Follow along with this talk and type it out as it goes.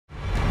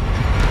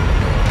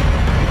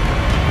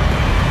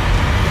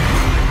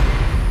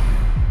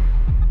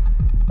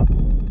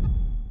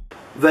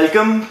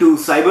Welcome to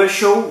cyber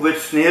show with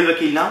Snehal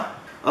वकीलना।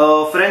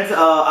 Friends,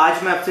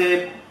 आज मैं आपसे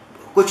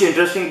कुछ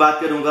इंटरेस्टिंग बात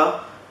करूंगा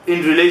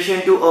in relation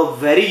to a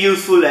very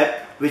useful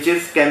app which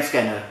is cam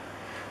scanner.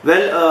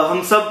 Well,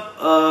 हम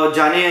सब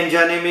जाने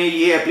अनजाने में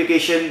ये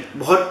एप्लीकेशन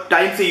बहुत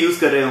टाइम से यूज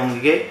कर रहे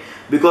होंगे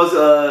बिकॉज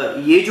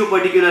ये जो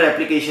पर्टिकुलर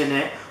एप्लीकेशन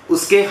है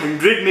उसके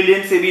 100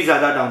 मिलियन से भी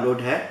ज़्यादा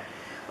डाउनलोड है।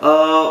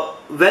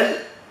 वेल,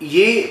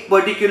 ये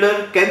पर्टिकुलर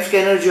कैम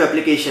स्कैनर जो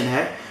एप्लीकेशन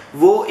है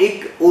वो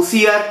एक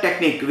OCR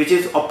technique which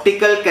is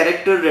optical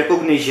character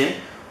recognition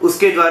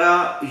उसके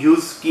द्वारा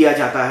यूज किया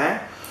जाता है।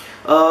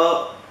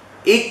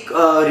 एक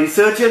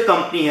रिसर्चर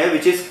कंपनी है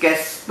which is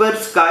Caspar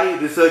sky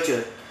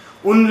researcher,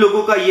 उन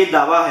लोगों का ये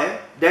दावा है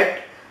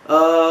दैट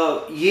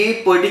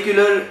ये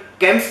पर्टिकुलर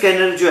कैम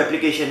स्कैनर जो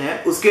एप्लीकेशन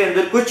है उसके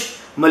अंदर कुछ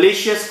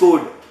मलेशियस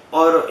कोड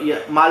और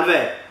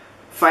मालवेयर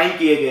फाइंड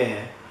किए गए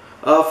हैं।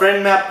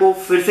 फ्रेंड, मैं आपको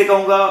फिर से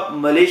कहूंगा,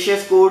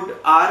 malicious code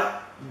are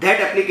that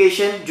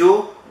application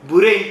जो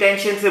बुरे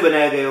इंटेंशन से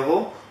बनाए गए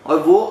हो और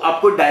वो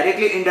आपको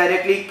डायरेक्टली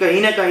इनडायरेक्टली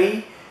कहीं ना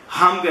कहीं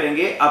हार्म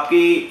करेंगे,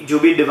 आपकी जो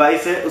भी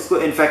डिवाइस है उसको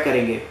इन्फेक्ट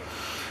करेंगे।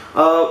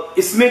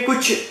 इसमें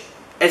कुछ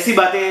ऐसी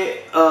बातें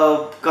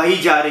कही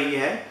जा रही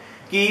है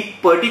कि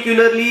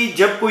पर्टिकुलरली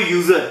जब कोई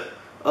यूजर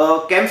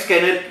कैम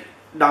स्कैनर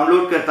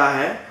डाउनलोड करता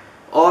है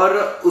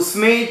और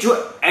उसमें जो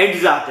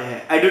एड्स आते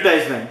हैं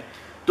एडवर्टाइजमेंट,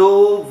 तो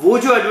वो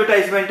जो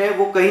एडवर्टाइजमेंट है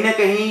वो कहीं ना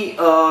कहीं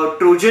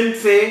ट्रोजन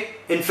से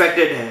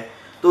इन्फेक्टेड है।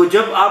 तो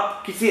जब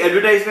आप किसी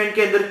एडवर्टाइजमेंट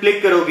के अंदर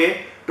क्लिक करोगे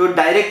तो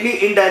डायरेक्टली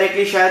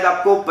इनडायरेक्टली शायद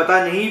आपको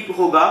पता नहीं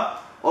होगा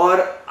और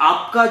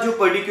आपका जो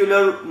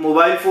पर्टिकुलर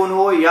मोबाइल फोन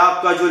हो या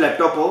आपका जो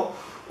लैपटॉप हो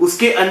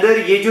उसके अंदर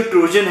ये जो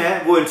ट्रोजन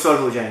है वो इंस्टॉल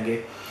हो जाएंगे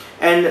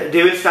and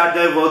they will start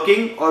their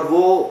working और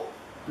वो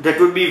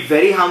that would be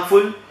very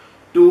harmful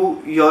to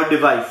your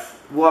device.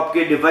 वो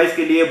आपके डिवाइस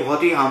के लिए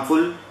बहुत ही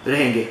हार्मफुल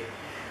रहेंगे।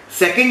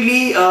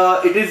 सेकेंडली,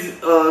 इट इज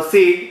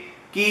सेड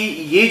कि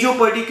ये जो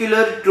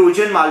पर्टिकुलर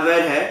ट्रोजन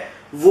मालवेयर है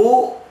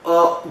वो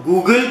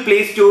गूगल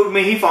प्ले स्टोर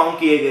में ही फाउंड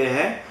किए गए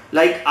हैं,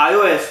 लाइक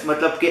iOS,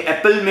 मतलब कि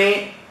एप्पल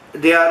में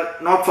they are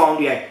not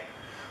found yet.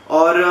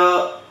 और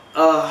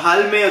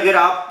हाल में अगर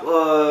आप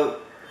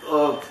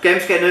कैम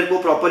स्कैनर को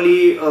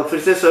प्रॉपरली फिर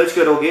से सर्च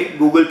करोगे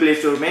गूगल प्ले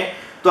स्टोर में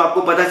तो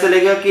आपको पता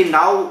चलेगा कि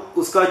नाउ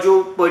उसका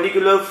जो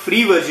पर्टिकुलर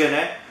फ्री वर्जन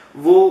है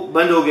वो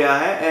बंद हो गया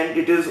है and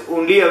it is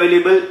only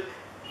available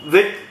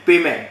with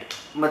payment.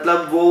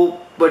 मतलब वो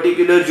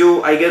पर्टिकुलर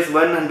जो आई गेस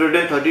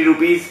 130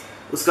 रुपीज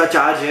उसका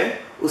चार्ज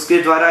है उसके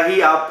द्वारा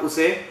ही आप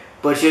उसे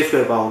परचेज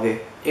कर पाओगे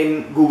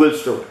in Google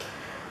store.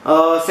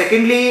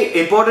 Secondly,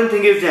 important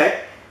thing is that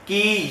कि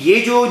ये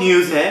जो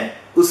न्यूज़ है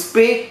उस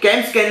पे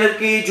कैम स्कैनर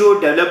के जो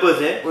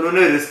डेवलपर्स हैं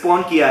उन्होंने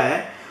रिस्पॉन्ड किया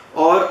है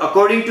और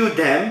अकॉर्डिंग टू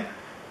देम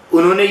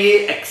उन्होंने ये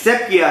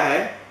एक्सेप्ट किया है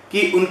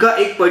कि उनका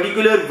एक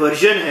पर्टिकुलर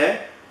वर्जन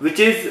है विच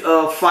इज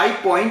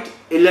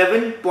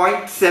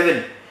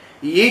 5.11.7।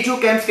 ये जो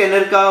कैम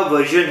स्कैनर का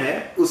वर्जन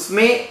है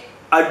उसमें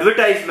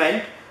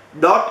एडवर्टाइजमेंट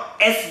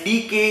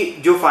 .sdk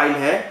जो फाइल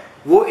है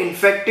वो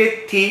इन्फेक्टेड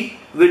थी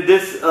विद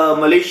दिस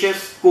मलेशियस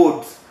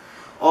कोड्स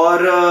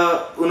और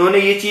उन्होंने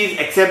ये चीज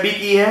एक्सेप्ट भी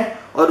की है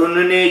और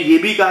उन्होंने ये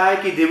भी कहा है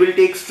कि they will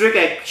take strict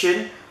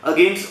action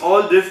against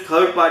all this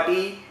third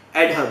party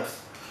add hubs.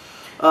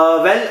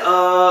 Well,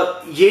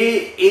 ये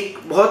एक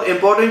बहुत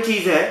इंपॉर्टेंट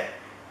चीज है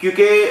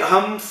क्योंकि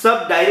हम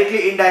सब डायरेक्टली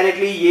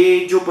इनडायरेक्टली ये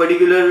जो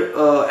पर्टिकुलर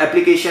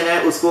एप्लीकेशन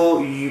है उसको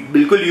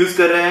बिल्कुल यूज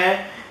कर रहे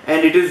हैं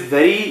and it is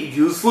very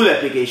useful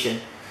application.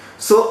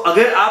 सो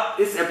अगर आप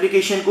इस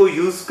एप्लीकेशन को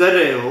यूज कर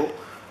रहे हो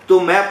तो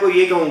मैं आपको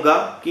ये कहूंगा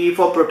कि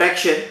फॉर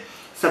प्रोटेक्शन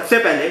सबसे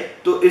पहले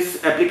तो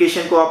इस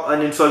एप्लीकेशन को आप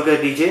अनइंस्टॉल कर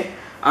दीजिए।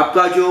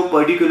 आपका जो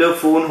पर्टिकुलर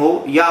फोन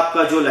हो या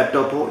आपका जो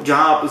लैपटॉप हो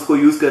जहां आप उसको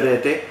यूज कर रहे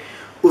थे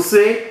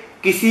उसे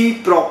किसी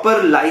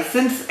प्रॉपर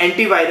लाइसेंस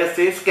एंटीवायरस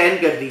से स्कैन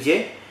कर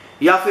दीजिए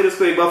या फिर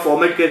उसको एक बार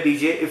फॉर्मेट कर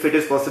दीजिए इफ इट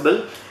इज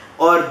पॉसिबल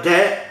और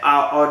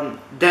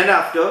देन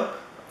आफ्टर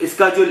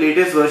इसका जो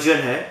लेटेस्ट वर्जन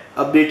है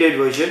अपडेटेड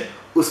वर्जन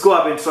उसको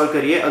आप इंस्टॉल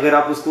करिए अगर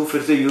आप उसको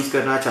फिर से यूज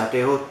करना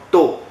चाहते हो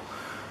तो।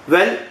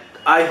 वेल,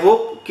 आई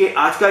होप कि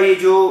आज का ये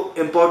जो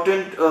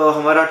इम्पोर्टेंट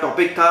हमारा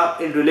टॉपिक था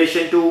in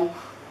relation to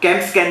cam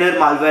scanner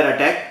malware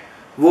attack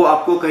वो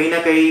आपको कहीं ना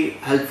कहीं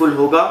हेल्पफुल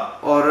होगा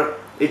और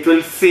it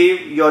will save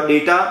your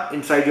data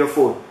inside your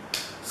phone.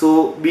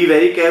 So be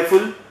very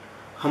careful.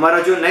 हमारा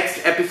जो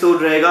नेक्स्ट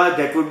एपिसोड रहेगा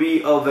that would be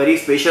a very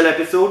special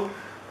episode,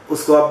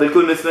 उसको आप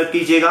बिल्कुल मिस मत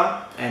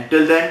कीजिएगा and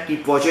till then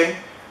keep watching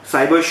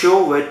cyber show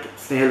with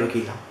Snehal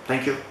वकीला।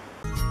 Thank you.